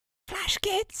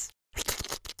Flashgitz.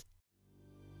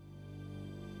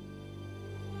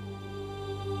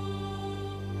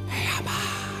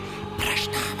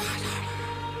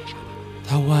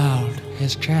 The world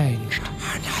has changed.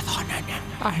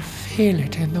 I feel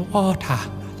it in the water.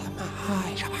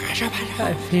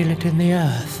 I feel it in the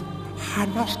earth.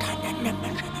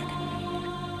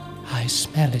 I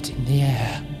smell it in the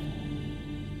air.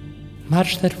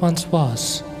 Much that once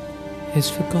was is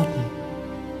forgotten.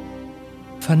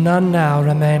 For none now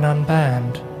remain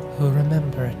unbanned who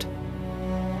remember it.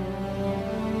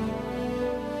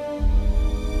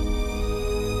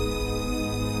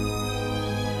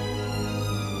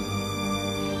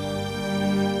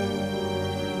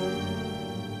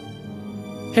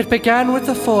 It began with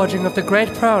the forging of the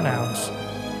great pronouns.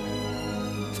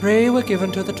 3 were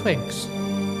given to the twinks,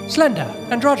 slender,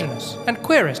 androgynous, and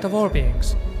queerest of all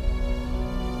beings.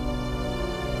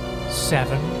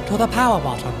 7 to the power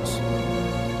bottoms,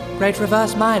 great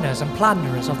reverse miners and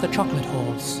plunderers of the chocolate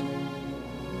halls.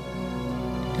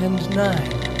 And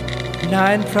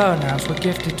 9 pronouns were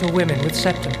gifted to women with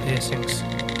septum piercings,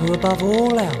 who above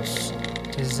all else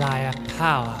desire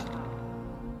power.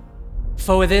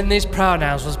 For within these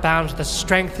pronouns was bound the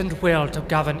strength and will to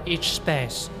govern each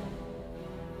space.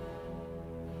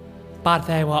 But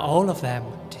they were all of them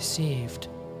deceived.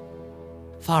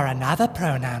 For another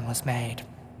pronoun was made.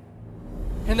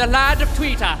 In the land of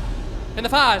Tweeter, in the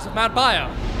fires of Mount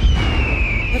Bio,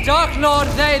 the Dark Lord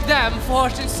they-them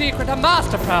forged in secret a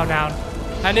master pronoun,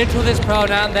 and into this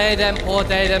pronoun they-them poured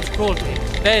they-them's cruelty,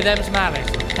 they-them's malice,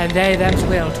 and they-them's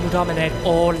will to dominate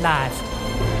all life.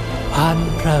 One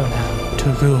pronoun to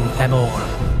rule them all.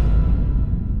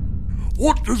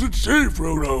 What does it say,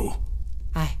 Frodo?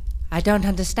 I don't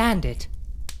understand it.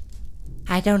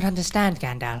 I don't understand,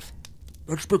 Gandalf.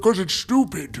 That's because it's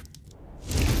stupid.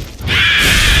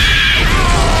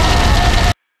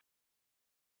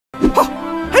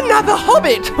 Another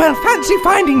hobbit! Well, fancy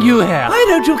finding you here. Why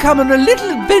don't you come on a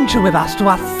little adventure with us to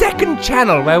our second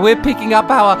channel where we're picking up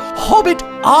our hobbit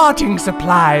arting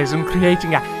supplies and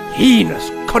creating a heinous,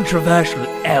 controversial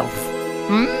elf.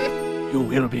 You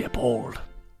will be appalled.